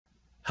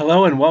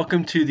Hello and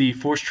welcome to the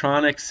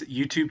Forcetronics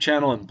YouTube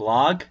channel and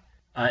blog.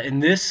 In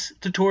this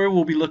tutorial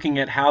we'll be looking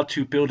at how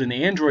to build an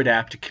Android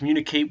app to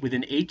communicate with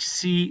an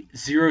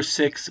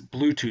HC-06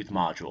 Bluetooth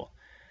module.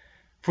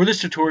 For this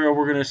tutorial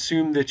we're going to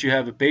assume that you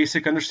have a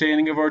basic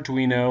understanding of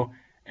Arduino,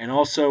 and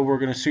also we're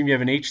going to assume you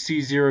have an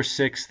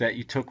HC-06 that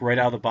you took right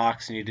out of the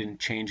box and you didn't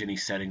change any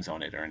settings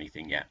on it or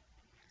anything yet.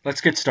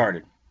 Let's get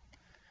started.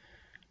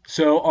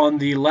 So on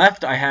the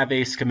left, I have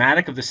a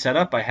schematic of the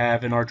setup. I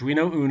have an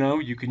Arduino Uno.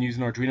 You can use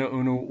an Arduino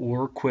Uno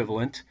or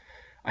equivalent.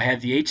 I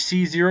have the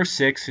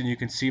HC-06, and you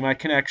can see my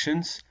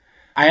connections.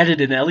 I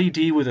added an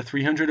LED with a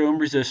 300 ohm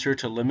resistor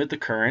to limit the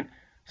current.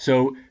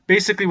 So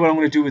basically what I'm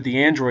going to do with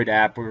the Android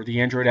app, or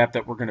the Android app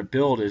that we're going to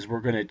build, is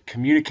we're going to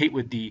communicate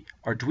with the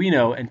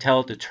Arduino and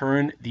tell it to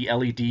turn the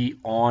LED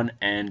on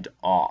and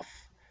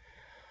off.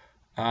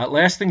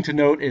 Last thing to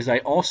note is I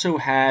also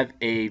have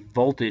a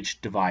voltage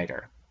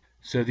divider.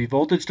 So the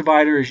voltage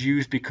divider is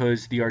used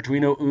because the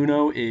Arduino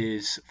Uno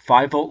is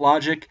 5-volt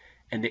logic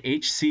and the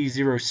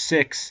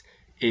HC-06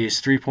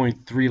 is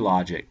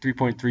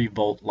 3.3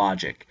 volt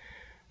logic.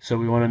 So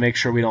we want to make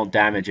sure we don't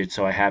damage it,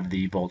 so I have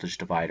the voltage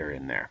divider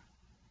in there.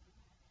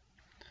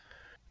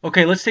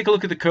 Okay, let's take a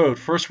look at the code.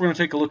 First we're going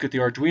to take a look at the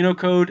Arduino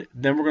code,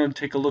 then we're going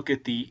to take a look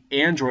at the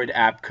Android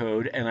app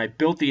code, and I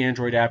built the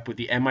Android app with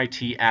the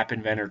MIT App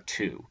Inventor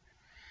 2.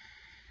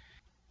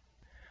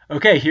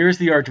 Okay, here's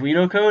the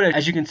Arduino code.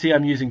 As you can see,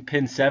 I'm using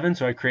pin 7,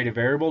 so I create a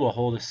variable to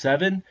hold a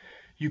 7.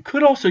 You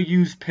could also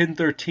use pin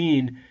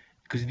 13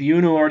 because the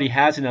Uno already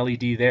has an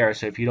LED there,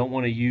 so if you don't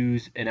want to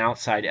use an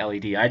outside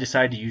LED, I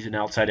decided to use an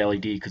outside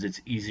LED because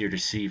it's easier to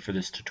see for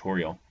this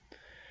tutorial.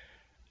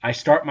 I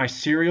start my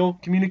serial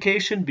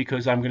communication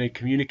because I'm going to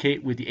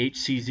communicate with the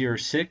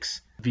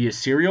HC-06 via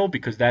serial,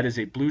 because that is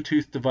a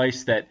Bluetooth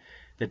device that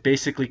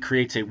basically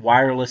creates a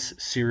wireless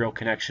serial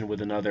connection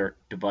with another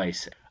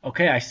device.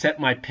 Okay, I set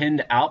my pin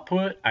to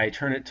output. I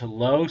turn it to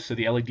low so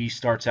the LED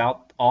starts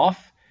out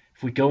off.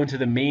 If we go into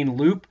the main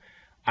loop,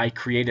 I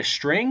create a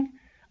string.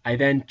 I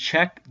then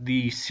check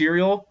the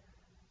serial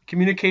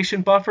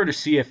communication buffer to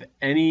see if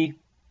any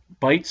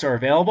bytes are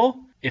available.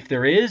 If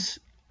there is,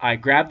 I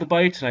grab the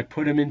bytes and I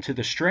put them into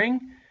the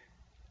string.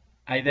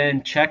 I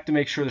then check to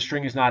make sure the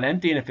string is not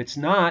empty, and if it's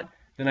not,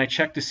 then I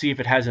check to see if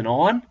it has an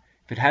on.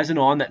 If it has an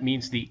on, that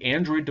means the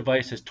Android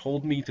device has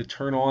told me to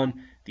turn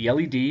on the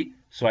LED,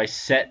 so I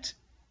set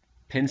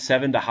pin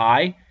 7 to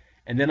high.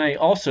 And then I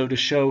also, to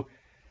show,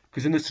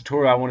 because in this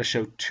tutorial I want to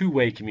show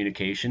two-way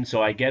communication,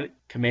 so I get a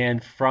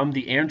command from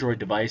the Android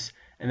device,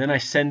 and then I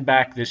send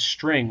back this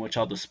string, which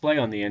I'll display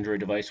on the Android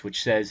device,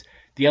 which says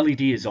the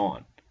LED is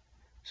on.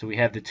 So we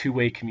have the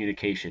two-way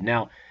communication.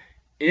 Now,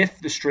 if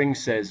the string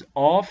says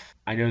off,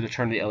 I know to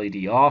turn the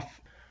LED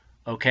off.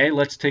 Okay,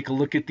 let's take a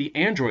look at the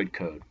Android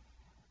code.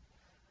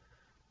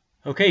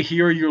 Okay,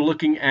 here you're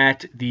looking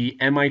at the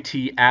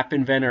MIT App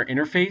Inventor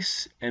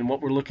interface, and what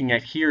we're looking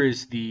at here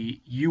is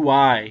the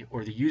UI,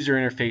 or the user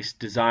interface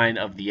design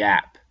of the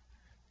app.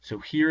 So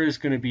here is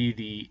going to be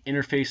the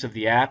interface of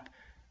the app.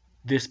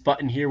 This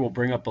button here will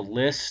bring up a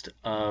list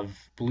of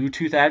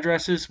Bluetooth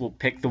addresses. We'll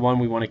pick the one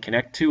we want to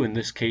connect to, in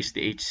this case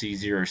the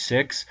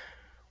HC-06.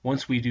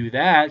 Once we do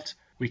that,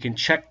 we can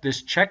check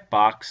this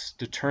checkbox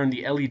to turn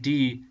the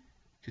LED,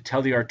 to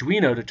tell the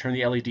Arduino to turn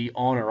the LED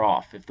on or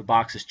off. If the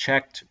box is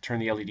checked, turn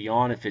the LED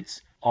on. If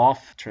it's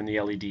off, turn the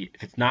LED.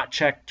 If it's not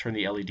checked, turn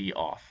the LED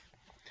off.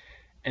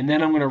 And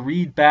then I'm going to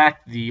read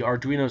back the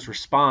Arduino's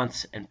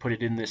response and put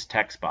it in this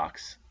text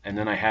box. And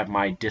then I have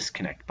my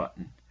disconnect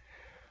button.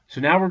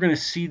 So now we're going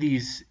to see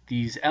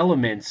these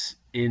elements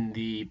in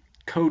the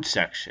code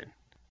section.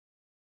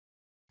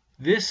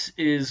 This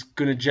is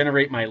going to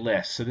generate my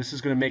list. So this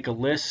is going to make a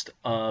list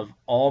of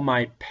all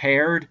my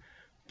paired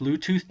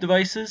Bluetooth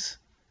devices.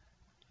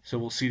 So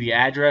we'll see the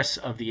address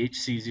of the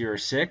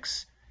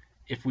HC-06.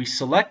 If we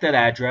select that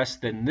address,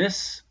 then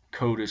this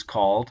code is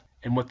called,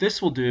 and what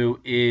this will do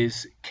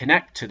is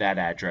connect to that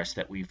address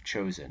that we've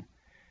chosen.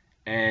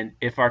 And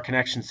if our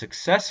connection is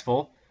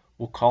successful,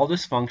 we'll call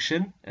this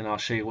function, and I'll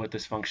show you what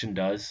this function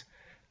does.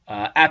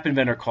 App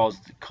Inventor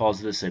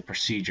calls this a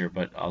procedure,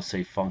 but I'll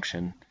say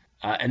function.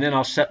 And then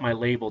I'll set my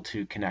label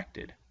to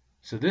connected.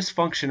 So this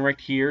function right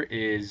here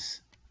is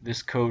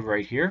this code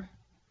right here.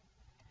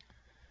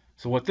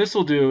 So what this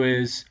will do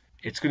is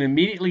it's going to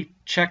immediately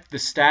check the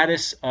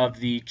status of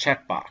the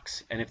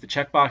checkbox. And if the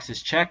checkbox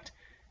is checked,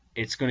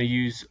 it's going to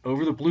use,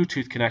 over the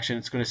Bluetooth connection,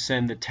 it's going to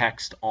send the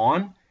text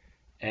on.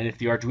 And if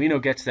the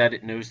Arduino gets that,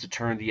 it knows to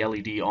turn the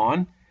LED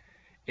on.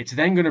 It's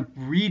then going to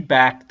read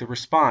back the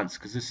response,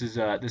 because this is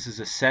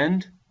a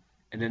send,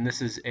 and then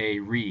this is a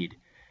read.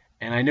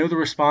 And I know the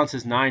response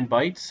is 9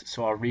 bytes,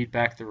 so I'll read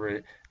back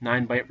the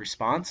 9-byte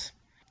response.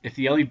 If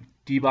the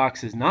LED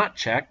box is not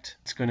checked,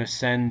 it's going to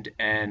send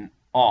an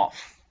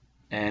off,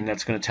 and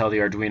that's going to tell the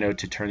Arduino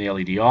to turn the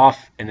LED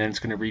off, and then it's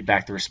going to read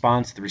back the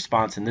response. The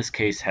response in this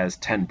case has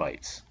 10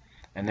 bytes,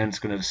 and then it's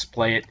going to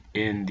display it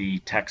in the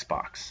text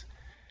box.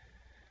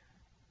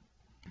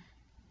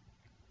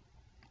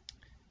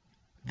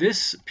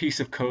 This piece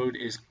of code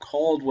is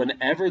called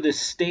whenever the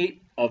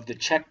state of the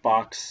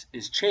checkbox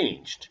is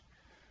changed.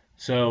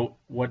 So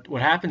what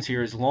happens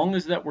here, as long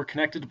as that we're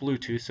connected to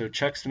Bluetooth, so it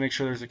checks to make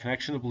sure there's a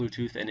connection to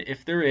Bluetooth, and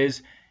if there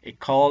is, it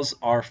calls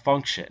our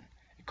function.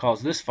 It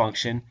calls this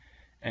function,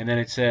 and then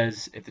it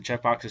says if the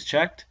checkbox is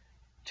checked,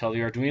 tell the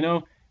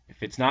Arduino.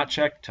 If it's not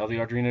checked, tell the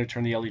Arduino to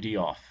turn the LED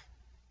off.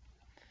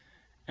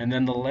 And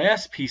then the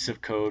last piece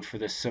of code for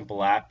this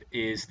simple app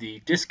is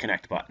the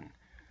disconnect button.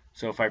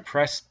 So if I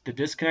press the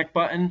disconnect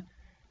button,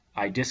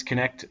 I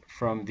disconnect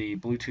from the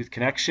Bluetooth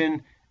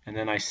connection, and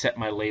then I set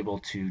my label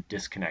to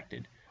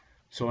disconnected.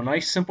 So a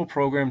nice simple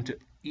program to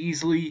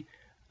easily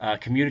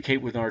communicate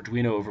with an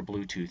Arduino over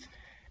Bluetooth.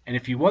 And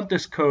if you want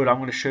this code, I'm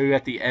going to show you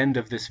at the end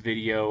of this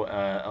video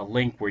a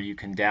link where you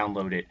can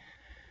download it.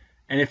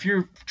 And if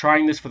you're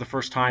trying this for the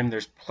first time,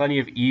 there's plenty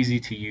of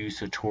easy to use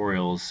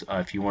tutorials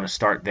if you want to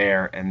start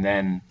there and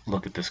then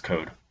look at this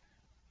code.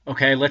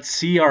 Okay, let's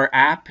see our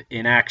app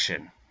in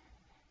action.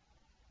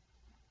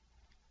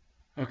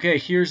 Okay,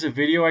 here's a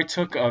video I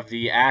took of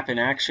the app in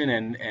action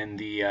and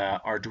the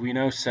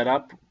Arduino set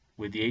up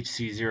with the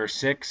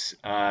HC-06.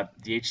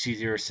 The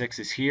HC-06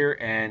 is here,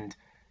 and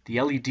the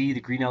LED, the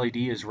green LED,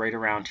 is right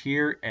around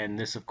here, and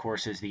this of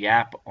course is the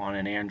app on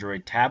an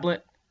Android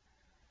tablet.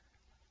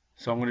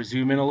 So I'm going to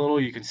zoom in a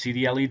little. You can see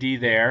the LED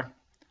there.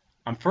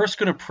 I'm first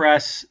going to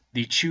press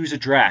the choose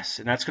address,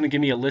 and that's going to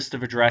give me a list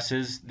of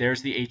addresses.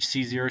 There's the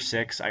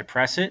HC-06. I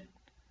press it.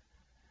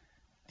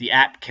 The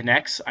app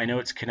connects. I know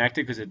it's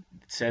connected because it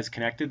says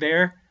connected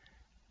there.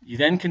 You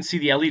then can see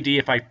the LED.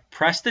 If I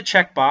press the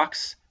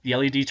checkbox, the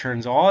LED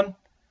turns on.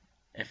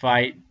 If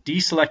I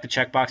deselect the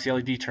checkbox, the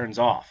LED turns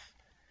off.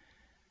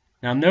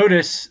 Now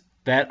notice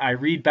that I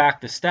read back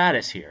the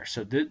status here.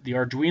 So the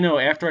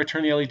Arduino, after I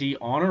turn the LED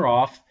on or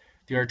off,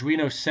 the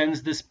Arduino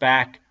sends this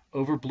back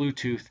over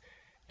Bluetooth,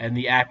 and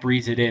the app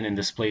reads it in and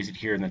displays it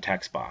here in the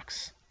text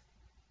box.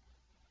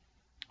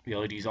 The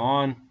LED's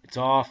on, it's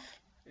off,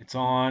 it's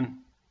on,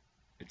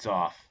 it's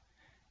off.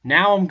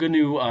 Now I'm going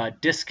to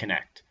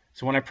disconnect.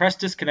 So when I press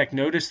disconnect,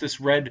 notice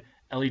this red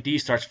LED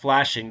starts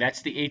flashing.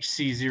 That's the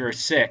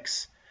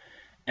HC-06.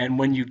 And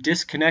when you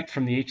disconnect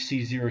from the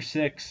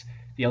HC-06,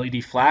 the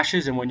LED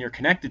flashes, and when you're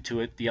connected to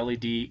it, the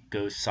LED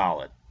goes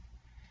solid.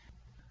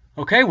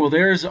 Okay, well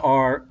there's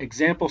our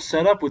example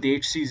setup with the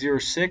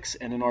HC-06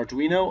 and an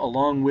Arduino,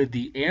 along with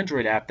the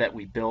Android app that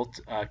we built,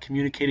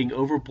 communicating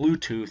over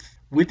Bluetooth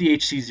with the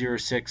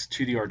HC-06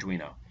 to the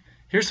Arduino.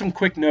 Here's some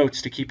quick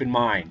notes to keep in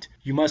mind.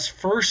 You must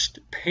first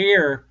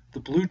pair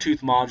the Bluetooth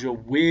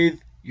module with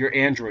your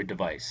Android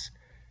device.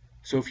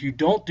 So if you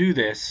don't do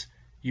this,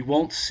 you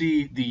won't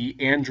see the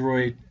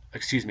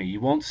you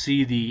won't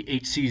see the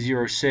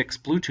HC-06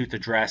 Bluetooth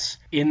address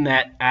in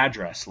that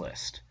address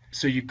list.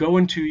 So you go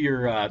into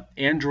your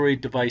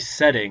Android device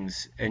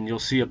settings, and you'll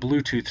see a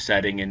Bluetooth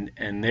setting,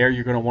 and there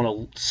you're going to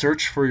want to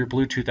search for your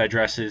Bluetooth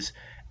addresses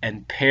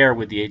and pair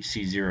with the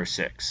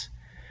HC-06.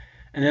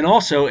 And then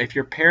also, if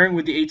you're pairing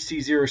with the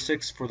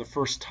HC-06 for the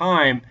first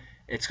time,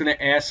 it's going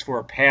to ask for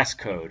a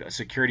passcode, a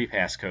security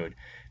passcode.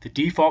 The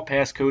default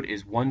passcode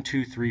is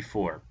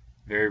 1234.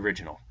 Very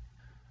original.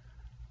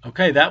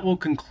 Okay, that will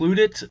conclude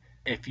it.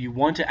 If you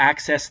want to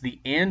access the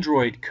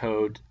Android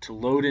code to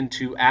load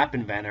into App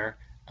Inventor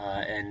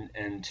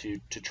and to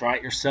try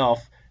it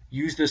yourself,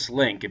 use this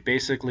link. It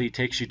basically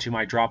takes you to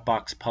my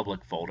Dropbox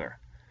public folder.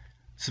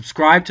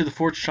 Subscribe to the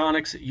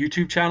Fortronics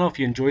YouTube channel if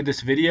you enjoyed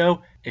this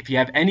video. If you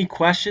have any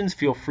questions,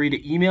 feel free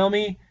to email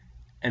me,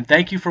 and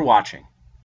thank you for watching.